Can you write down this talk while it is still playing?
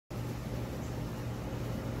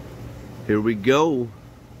Here we go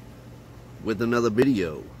with another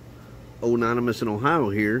video. Anonymous in Ohio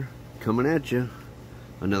here, coming at you.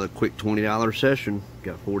 Another quick $20 session.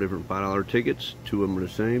 Got 4 different $5 tickets. 2 of them are the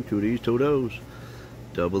same. 2 of these, 2 of those.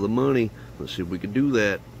 Double the money. Let's see if we can do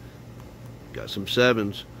that. Got some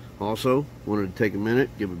 7s. Also, wanted to take a minute,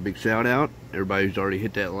 give a big shout out. Everybody who's already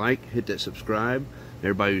hit that like, hit that subscribe.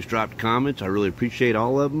 Everybody who's dropped comments, I really appreciate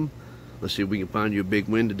all of them. Let's see if we can find you a big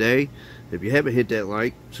win today. If you haven't hit that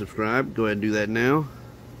like, subscribe, go ahead and do that now.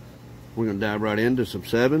 We're going to dive right into some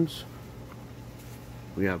 7s.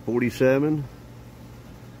 We got 47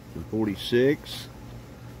 and 46.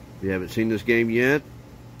 If you haven't seen this game yet,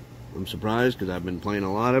 I'm surprised because I've been playing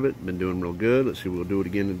a lot of it. Been doing real good. Let's see if we'll do it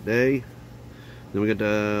again today. Then we got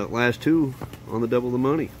the last 2 on the double the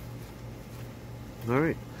money.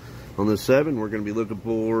 Alright. On the 7, we're going to be looking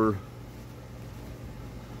for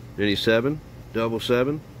any 7, double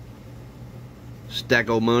 7, stack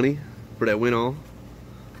of money for that win all,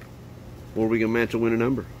 or we can match a winning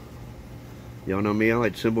number. Y'all know me, I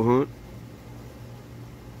like to symbol hunt.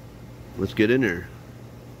 Let's get in there.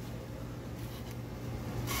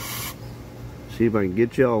 See if I can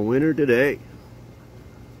get y'all a winner today.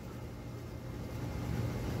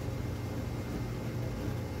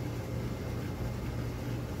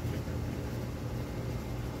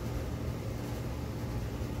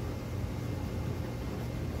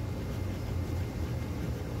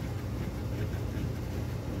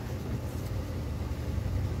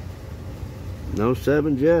 No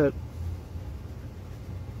 7s yet.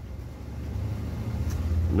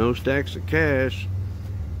 No stacks of cash.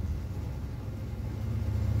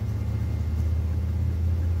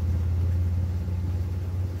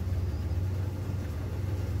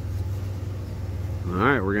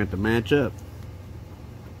 Alright, we're going to have to match up.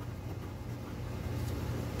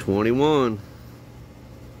 21.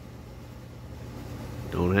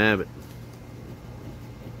 Don't have it.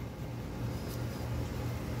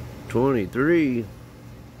 23.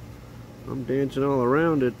 I'm dancing all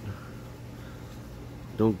around it.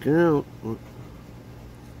 Don't count.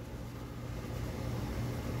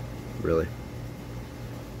 Really?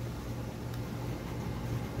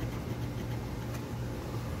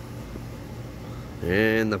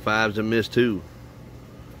 And the 5's a miss too.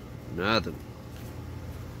 Nothing.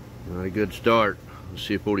 Not a good start. Let's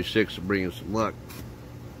see if 46 will bring us some luck.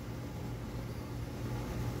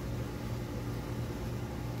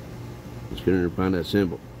 Let's get in there and find that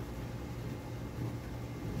symbol.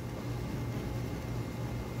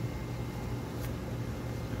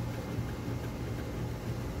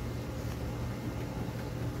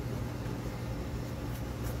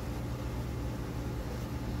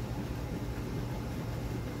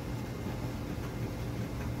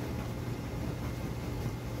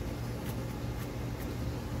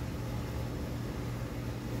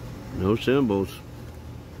 No symbols.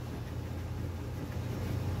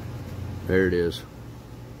 There it is.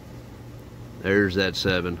 There's that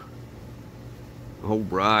 7. All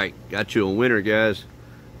right, got you a winner, guys.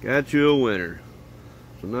 Got you a winner.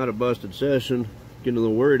 So not a busted session. Getting a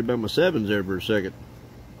little worried about my 7s there for a second.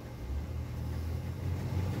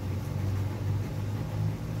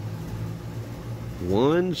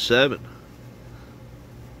 One 7.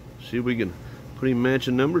 See if we can put any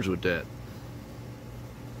matching numbers with that.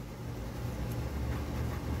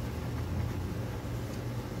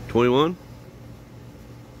 21.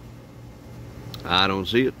 I don't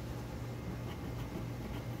see it.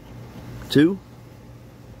 2.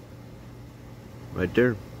 Right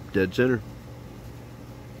there. Dead center.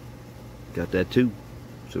 Got that 2.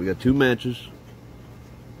 So we got 2 matches.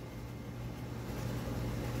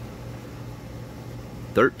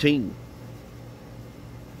 13.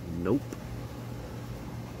 Nope.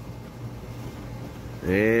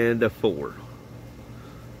 And a 4.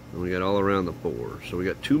 And we got all around the 4. So we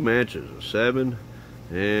got 2 matches, a 7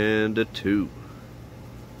 and a 2.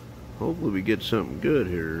 Hopefully we get something good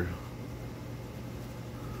here.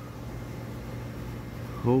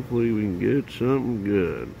 Hopefully we can get something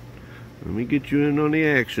good. Let me get you in on the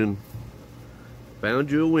action.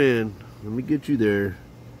 Found you a win. Let me get you there.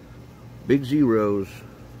 Big zeros.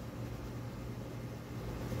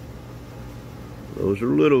 Those are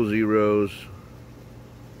little zeros.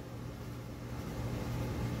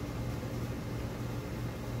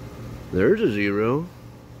 There's a 0.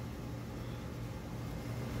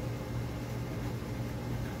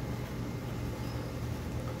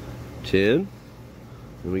 $10.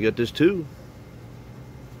 And we got this 2.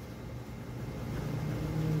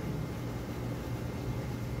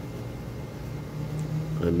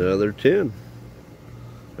 Another 10.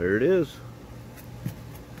 There it is.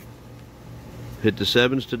 Hit the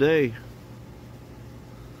 7s today.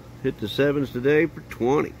 hit the 7s today for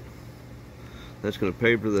 20. That's going to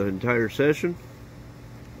pay for the entire session.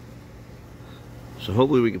 So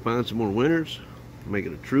hopefully we can find some more winners, make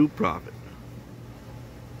it a true profit.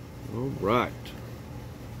 All right.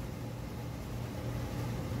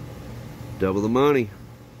 Double the money.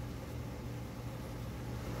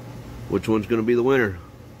 Which one's going to be the winner?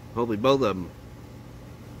 Hopefully both of them.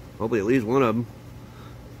 Hopefully at least one of them.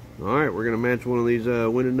 Alright, we're going to match one of these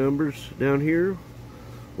winning numbers down here.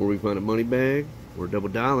 Or we find a money bag or a double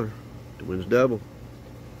dollar to wins double.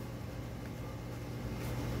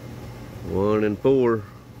 1 and 4.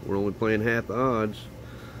 We're only playing half the odds.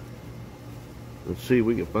 Let's see if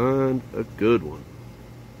we can find a good one.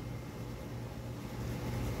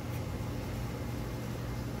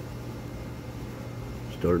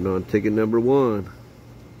 Starting on ticket number 1.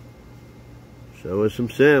 Show us some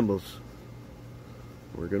symbols.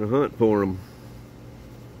 We're going to hunt for them.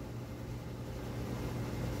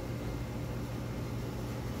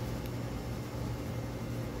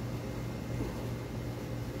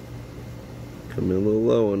 Coming a little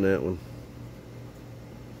low on that one.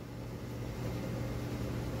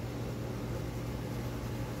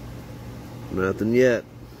 Nothing yet.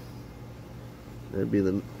 That'd be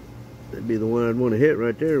the one I'd want to hit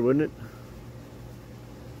right there, wouldn't it?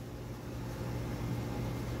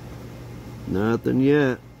 Nothing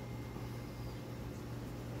yet.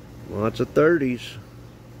 Lots of 30s.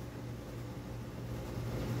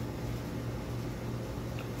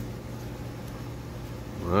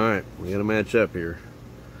 Alright, we got a match up here.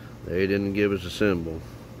 They didn't give us a symbol.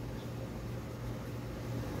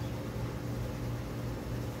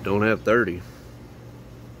 Don't have 30.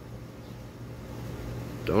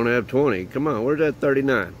 Don't have 20. Come on, where's that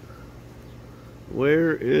 39?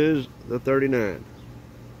 Where is the 39?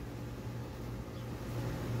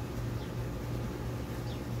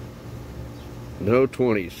 No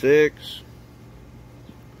 26.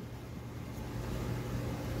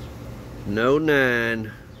 No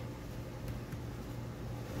 9.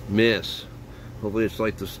 Miss. Hopefully it's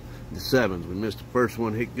like the 7s. We missed the first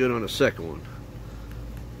one, hit good on the second one.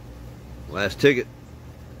 Last ticket.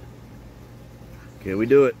 Can we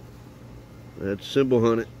do it? Let's symbol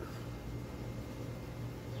hunt it.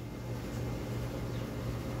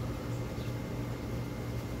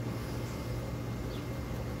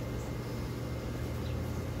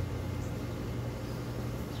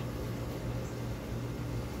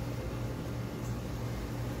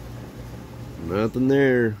 Nothing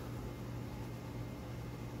there.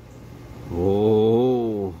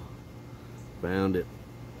 Oh, found it.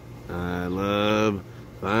 I love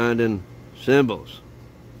finding symbols.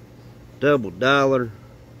 Double dollar.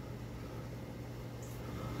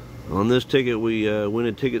 On this ticket, we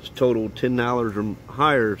winning tickets total $10 or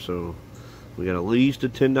higher, so we got at least a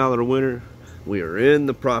 $10 winner. We are in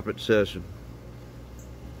the profit session.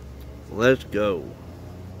 Let's go.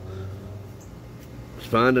 Let's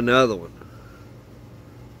find another one.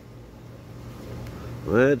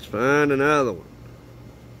 Let's find another one.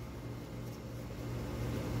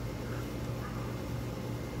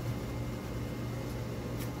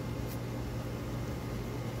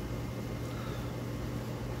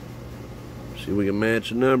 See if we can match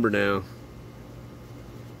a number now.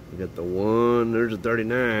 We got the 1, there's a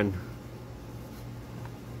 39.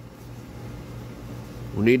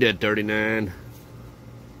 We need that 39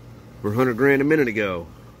 for 100 grand a minute ago.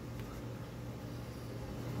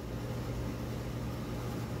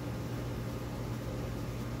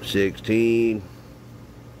 $16,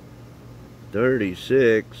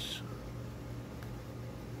 $36,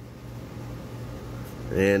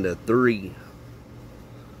 and a 3.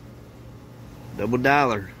 Double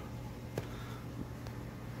dollar.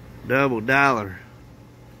 Double dollar.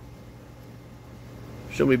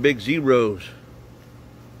 Show me big zeros.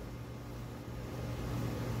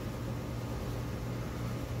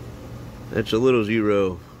 That's a little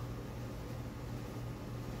zero.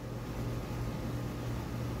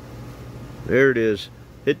 There it is.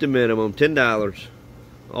 Hit the minimum. $10.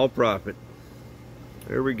 All profit.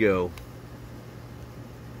 There we go.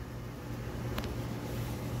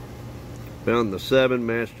 Found the 7,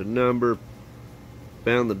 matched the number.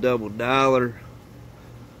 Found the double dollar.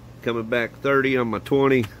 Coming back 30 on my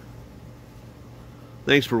 20.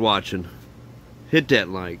 Thanks for watching. Hit that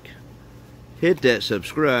like. Hit that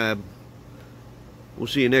subscribe. We'll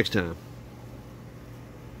see you next time.